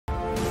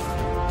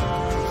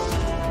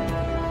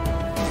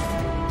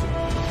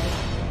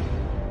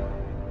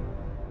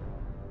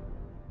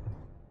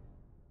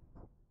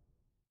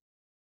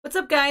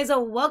What's up, guys?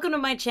 Welcome to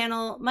my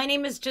channel. My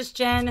name is Just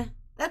Jen.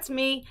 That's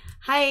me.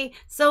 Hi.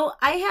 So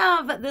I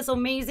have this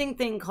amazing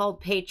thing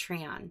called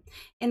Patreon.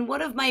 And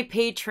one of my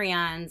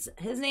Patreons,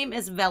 his name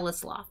is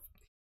Velislav.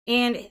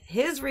 And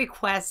his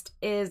request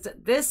is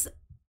this.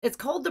 It's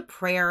called The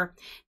Prayer.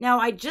 Now,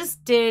 I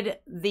just did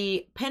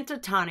the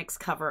Pentatonics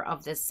cover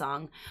of this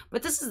song,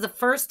 but this is the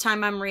first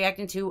time I'm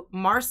reacting to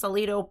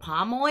Marcelito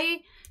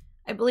Pomoy.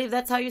 I believe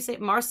that's how you say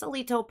it,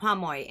 Marcelito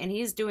Pomoy, and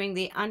he's doing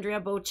the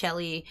Andrea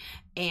Bocelli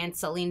and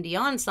Celine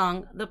Dion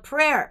song, The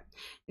Prayer.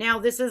 Now,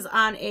 this is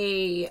on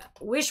a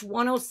Wish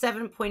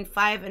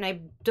 107.5, and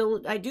I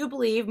do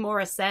believe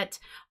Morissette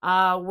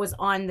was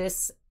on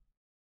this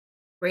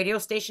radio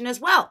station as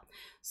well.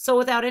 So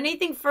without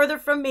anything further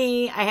from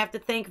me, I have to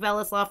thank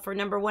Velislav for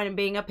 #1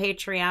 being a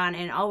Patreon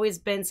and always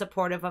been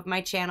supportive of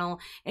my channel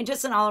and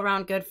just an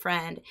all-around good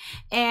friend.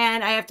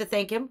 And I have to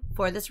thank him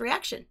for this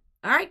reaction.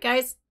 All right,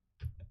 guys.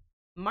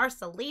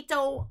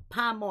 Marcelito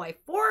Pomoy.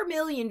 4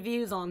 million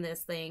views on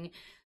this thing.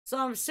 So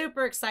I'm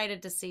super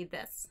excited to see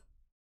this.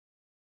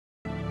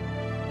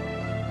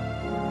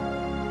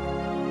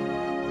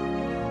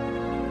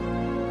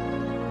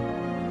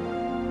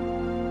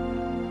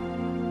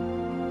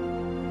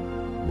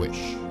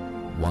 Wish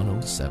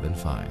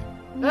 107.5.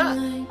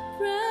 I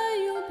pray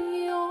you'll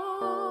be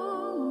alright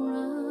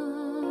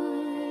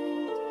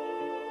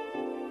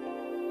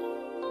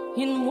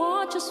and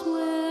watch us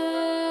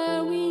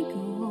where we go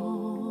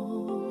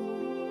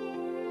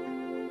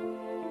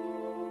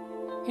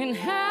and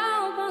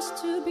help us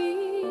to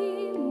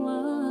be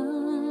wise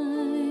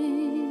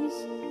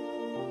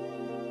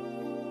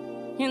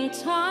in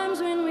times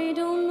when we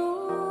don't know.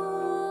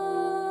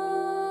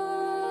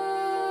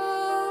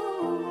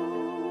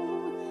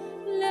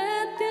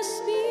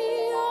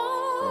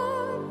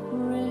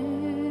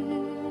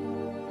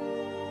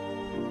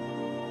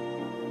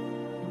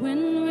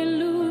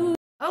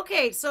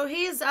 Okay, so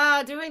he's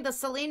doing the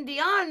Celine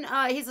Dion.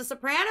 He's a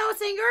soprano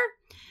singer.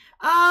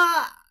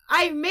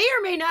 I may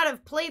or may not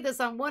have played this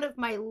on one of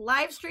my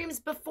live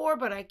streams before,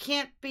 but I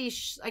can't be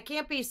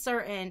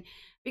certain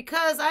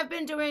because I've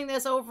been doing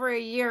this over a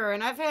year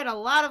and I've had a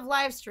lot of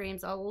live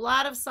streams, a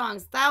lot of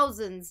songs,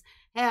 thousands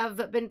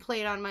have been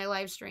played on my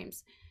live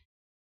streams.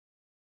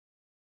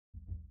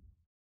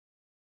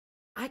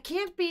 I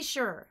can't be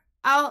sure.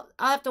 I'll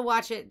have to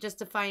watch it just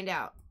to find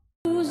out.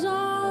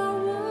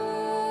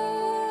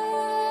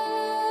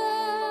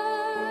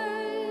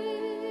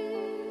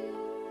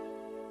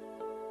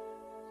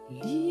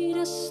 Lead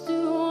us to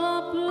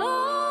a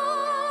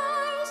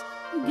place,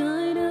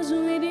 guide us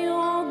with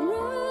your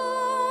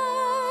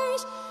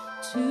grace,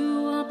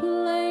 to a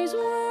place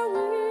where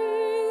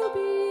we'll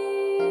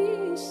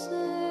be safe.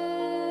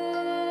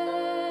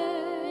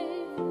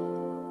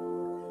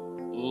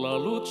 La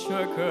luce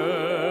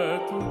che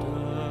tu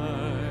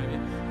dai,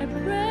 I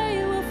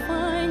pray we'll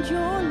find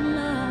your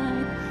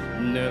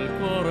light, nel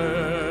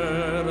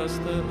cuore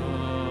resterà.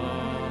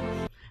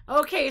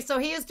 Okay, so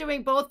he is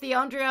doing both the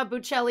Andrea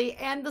Bocelli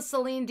and the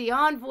Celine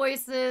Dion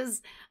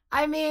voices.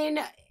 I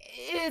mean,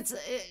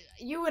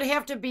 you would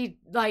have to be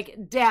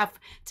like deaf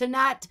to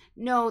not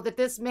know that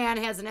this man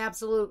has an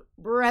absolute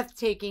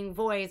breathtaking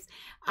voice.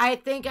 I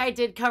think I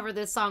did cover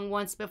this song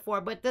once before,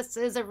 but this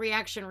is a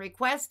reaction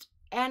request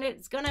and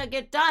it's gonna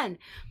get done.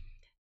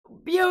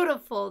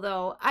 Beautiful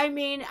though. I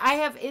mean, I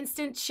have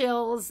instant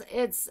chills.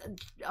 It's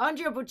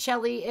Andrea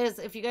Bocelli is,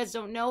 if you guys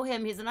don't know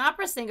him, he's an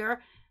opera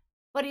singer,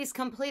 but he's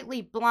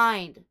completely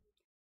blind.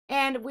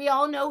 And we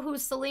all know who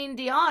Celine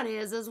Dion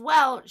is as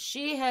well.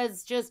 She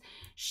is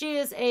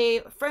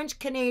a French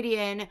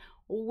Canadian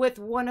with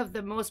one of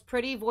the most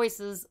pretty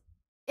voices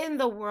in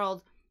the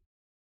world.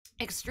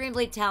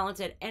 Extremely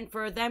talented. And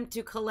for them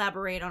to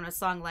collaborate on a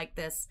song like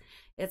this,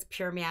 it's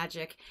pure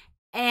magic.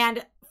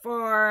 And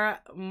for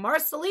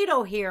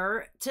Marcelito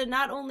here to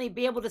not only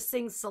be able to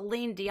sing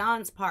Celine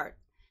Dion's part,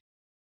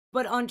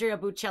 but Andrea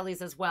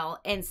Bocelli's as well,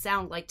 and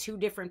sound like two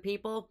different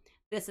people,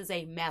 this is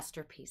a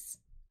masterpiece.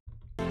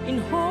 In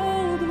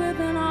hold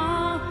within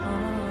our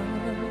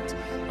hearts,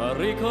 a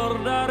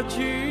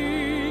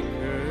ricordarci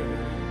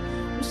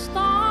che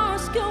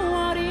stars go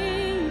out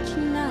each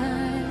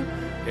night,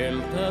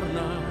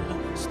 eterna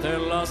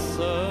stella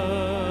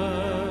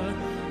se.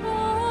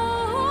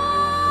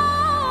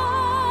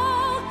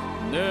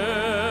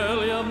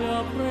 Nella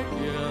mia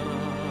preghiera,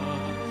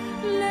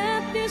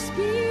 let this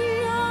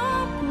be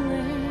our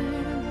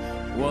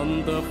prayer.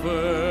 Quanta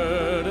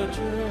fede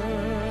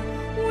c'è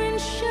when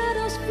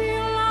shadows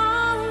fill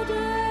our day.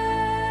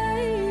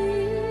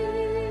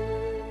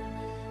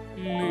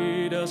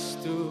 Lead us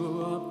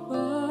to a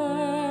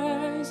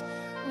place,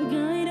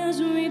 guide us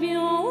with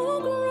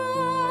your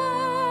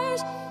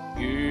grace,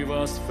 give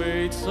us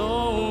faith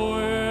so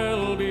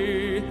we'll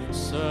be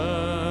saved.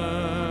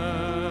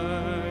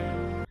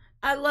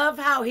 I love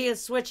how he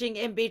is switching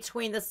in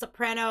between the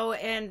soprano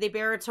and the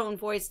baritone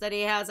voice that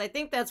he has. I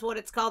think that's what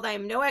it's called. I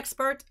am no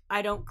expert.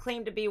 I don't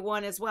claim to be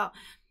one as well.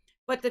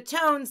 But the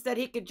tones that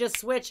he could just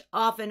switch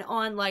off and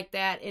on like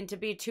that and to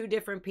be two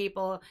different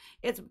people,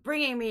 it's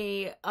bringing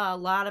me a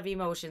lot of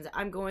emotions.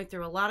 I'm going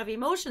through a lot of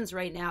emotions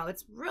right now.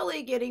 It's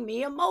really getting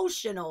me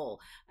emotional.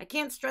 I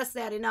can't stress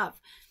that enough.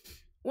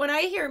 When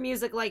I hear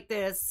music like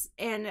this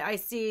and I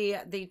see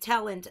the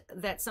talent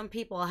that some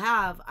people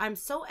have, I'm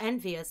so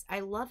envious.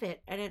 I love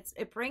it. And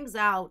it brings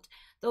out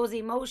those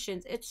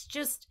emotions. It's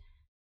just,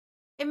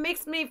 it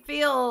makes me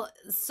feel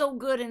so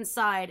good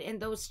inside. And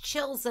those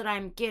chills that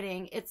I'm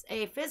getting, it's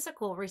a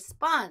physical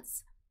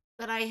response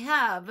that I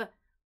have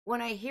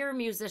when I hear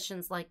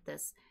musicians like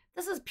this.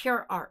 This is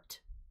pure art.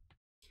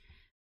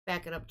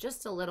 Back it up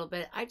just a little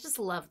bit. I just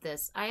love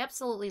this. I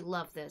absolutely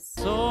love this.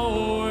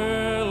 So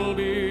will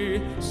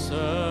be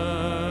saved.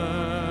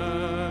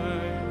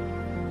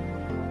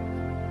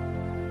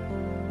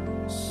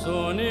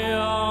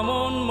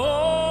 Sogniamo un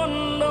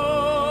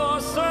mondo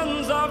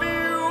senza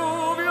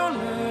più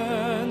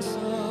violenza,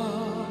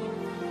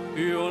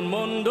 e un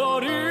mondo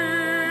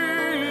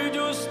di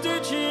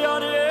giustizia,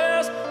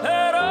 di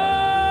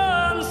speranza.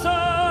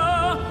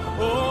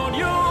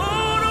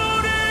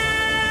 Ognuno di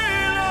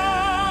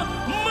la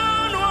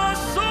mano a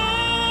sua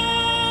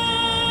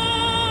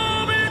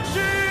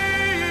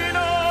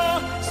vicina,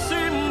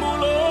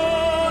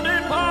 simbolo di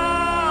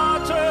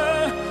pace,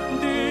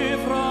 di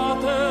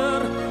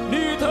fraternità.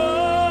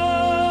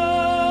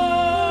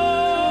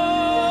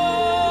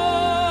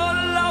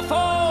 La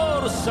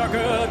forza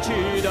che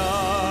ci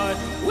dai.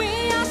 We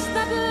ask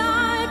that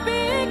life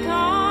be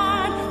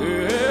kind.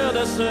 Ed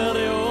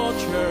essere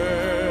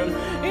ocean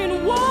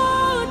in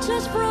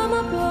waters from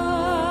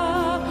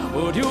above.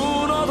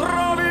 Ognuno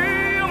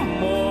trovi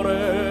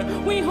amore.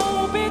 We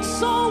hope it's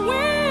so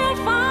we'll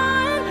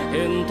find.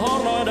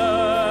 Intorno e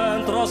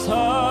dentro sé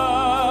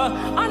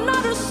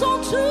another soul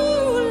to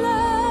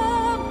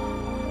love.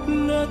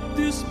 Let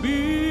this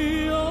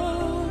be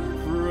our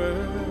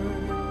prayer.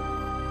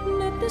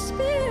 Let this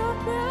be our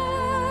prayer.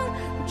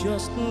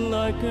 Just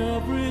like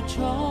every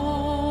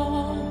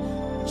child.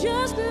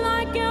 Just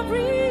like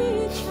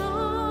every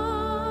child.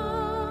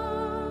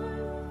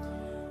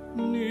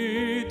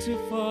 Need to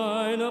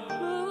find a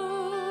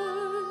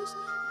place.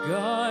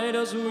 Guide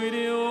us with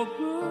your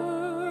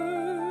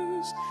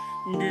grace.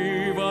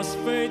 Give us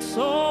faith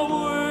so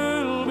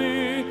we'll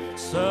be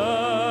saved.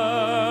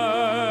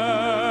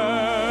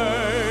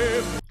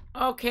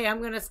 Okay, I'm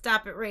going to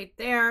stop it right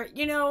there.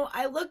 You know,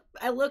 I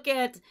look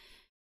at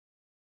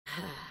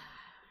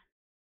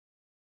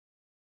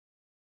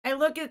I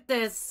look at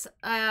this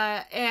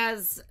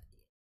as,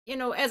 you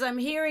know, as I'm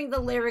hearing the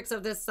lyrics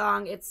of this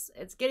song, it's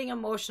getting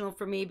emotional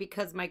for me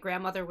because my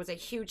grandmother was a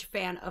huge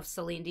fan of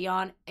Celine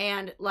Dion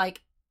and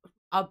like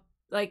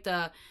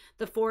the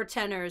four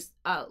tenors,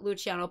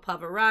 Luciano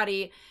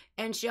Pavarotti,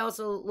 and she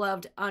also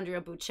loved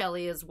Andrea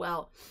Bocelli as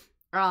well.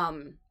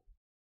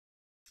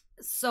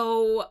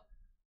 So,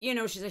 you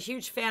know, she's a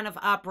huge fan of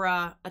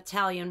opera,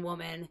 Italian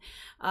woman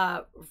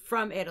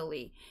from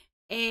Italy,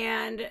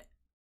 and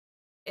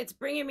it's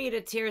bringing me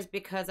to tears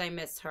because I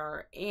miss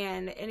her.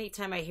 And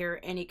anytime I hear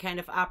any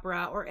kind of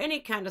opera or any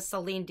kind of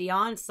Celine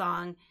Dion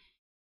song,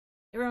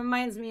 it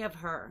reminds me of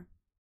her.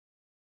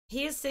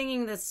 He is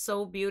singing this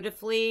so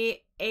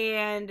beautifully,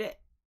 and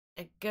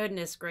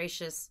goodness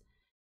gracious,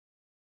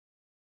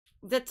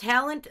 the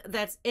talent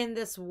that's in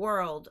this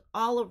world,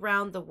 all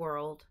around the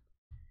world.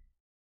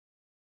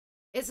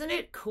 Isn't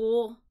it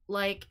cool?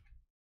 Like,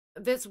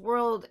 this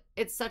world,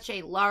 it's such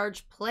a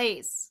large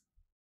place.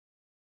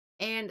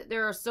 And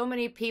there are so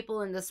many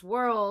people in this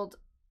world,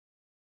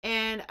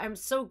 and I'm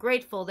so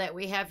grateful that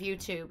we have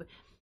YouTube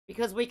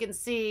because we can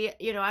see,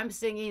 you know, I'm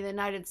singing in the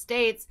United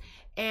States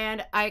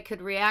and I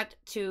could react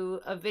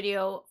to a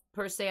video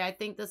per se. I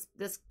think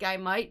this guy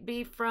might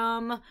be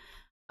from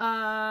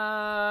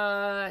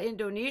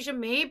Indonesia,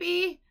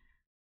 maybe.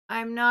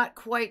 I'm not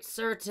quite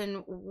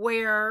certain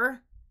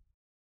where.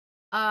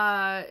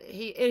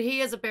 He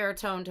is a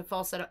baritone to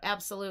falsetto.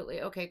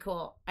 Absolutely. Okay,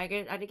 cool. I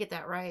did get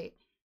that right.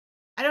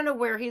 I don't know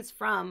where he's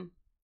from,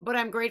 but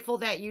I'm grateful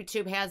that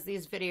YouTube has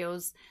these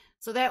videos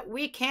so that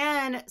we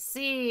can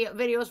see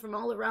videos from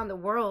all around the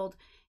world,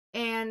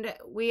 and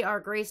we are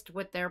graced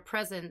with their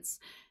presence,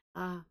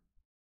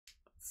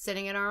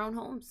 sitting in our own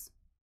homes.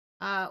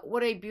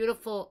 What a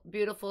beautiful,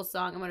 beautiful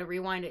song. I'm going to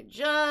rewind it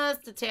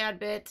just a tad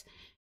bit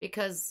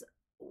because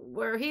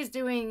where he's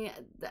doing,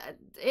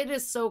 it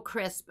is so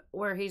crisp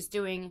where he's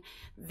doing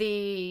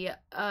the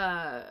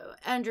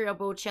Andrea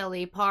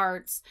Bocelli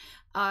parts.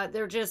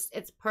 They're just,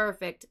 it's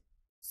perfect,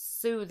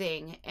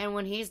 soothing. And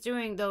when he's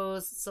doing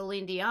those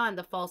Celine Dion,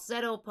 the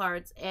falsetto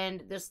parts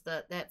and just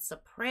that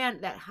soprano,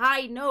 that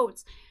high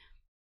notes,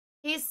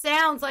 he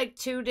sounds like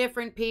two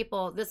different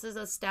people. This is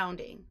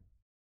astounding,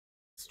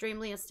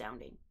 extremely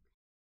astounding.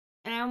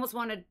 And I almost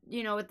want to,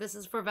 you know, this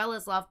is for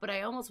Velislav, but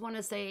I almost want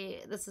to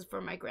say this is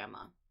for my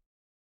grandma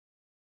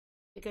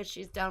because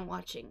she's down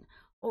watching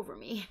over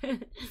me.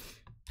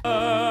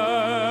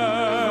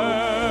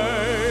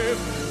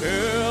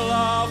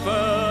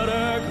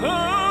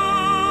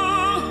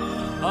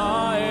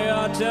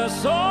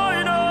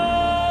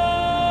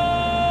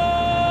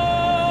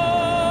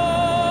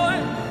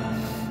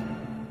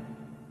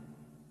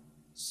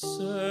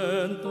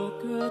 vento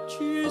che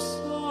ci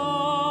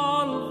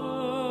salve.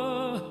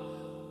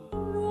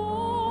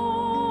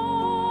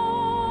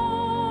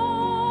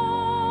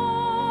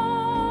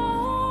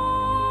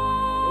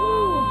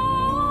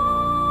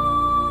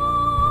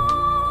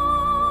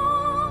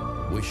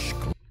 Wish.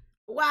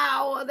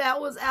 Wow, that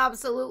was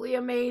absolutely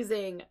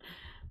amazing.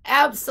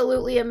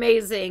 Absolutely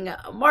amazing.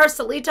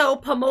 Marcelito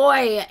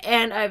Pomoy,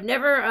 and I've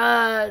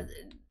never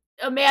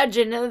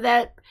imagined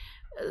that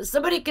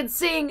somebody could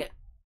sing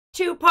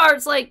two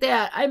parts like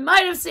that. I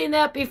might have seen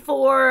that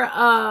before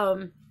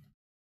on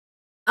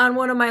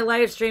one of my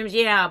live streams,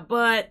 yeah,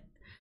 but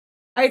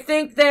I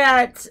think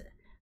that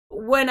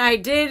when I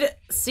did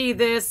see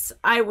this,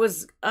 I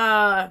was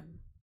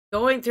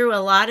going through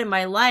a lot in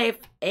my life,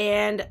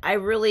 and I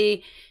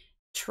really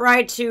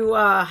tried to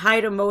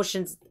hide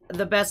emotions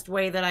the best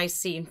way that I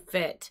see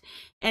fit.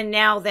 And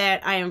now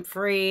that I am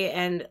free,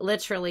 and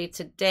literally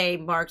today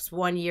marks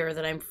 1 year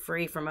that I'm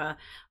free from a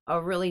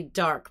really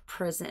dark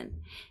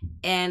prison.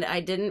 And I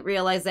didn't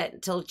realize that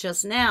until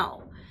just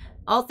now.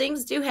 All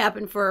things do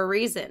happen for a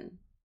reason.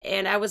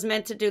 And I was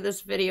meant to do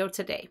this video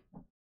today.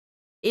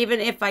 Even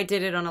if I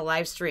did it on a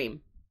live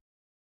stream,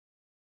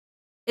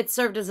 it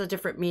served as a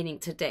different meaning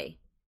today.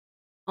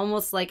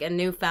 Almost like a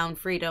newfound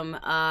freedom,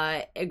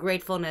 a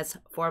gratefulness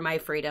for my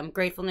freedom,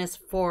 gratefulness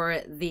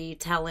for the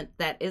talent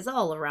that is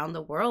all around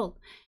the world.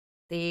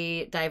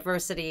 The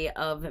diversity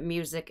of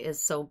music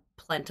is so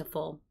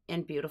plentiful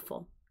and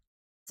beautiful.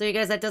 So you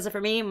guys, that does it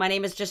for me. My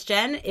name is Just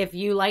Jen. If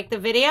you like the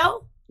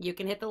video, you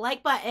can hit the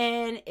like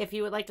button. If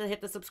you would like to hit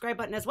the subscribe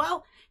button as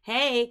well,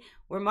 hey,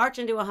 we're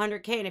marching to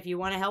 100K, and if you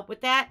want to help with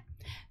that,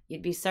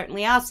 you'd be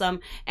certainly awesome.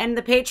 And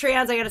the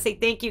Patreons, I got to say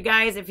thank you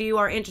guys. If you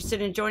are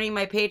interested in joining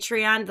my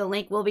Patreon, the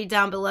link will be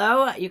down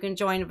below. You can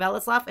join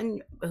Velislav,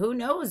 and who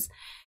knows,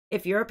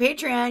 if you're a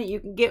Patreon, you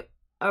can get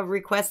a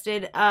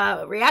requested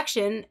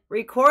reaction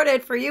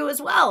recorded for you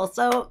as well.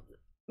 So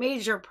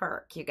major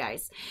perk, you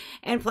guys.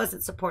 And plus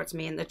it supports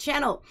me in the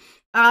channel.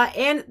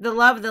 And the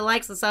love, the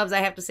likes, the subs, I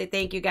have to say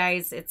thank you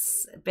guys.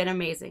 It's been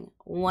amazing.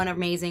 One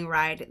amazing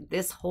ride.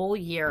 This whole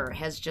year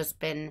has just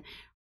been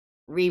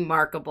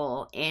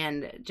remarkable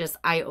and just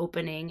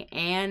eye-opening,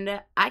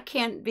 and I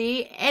can't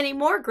be any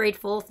more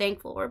grateful,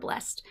 thankful, or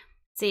blessed.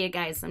 See you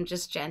guys. I'm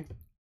Just Jen.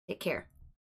 Take care.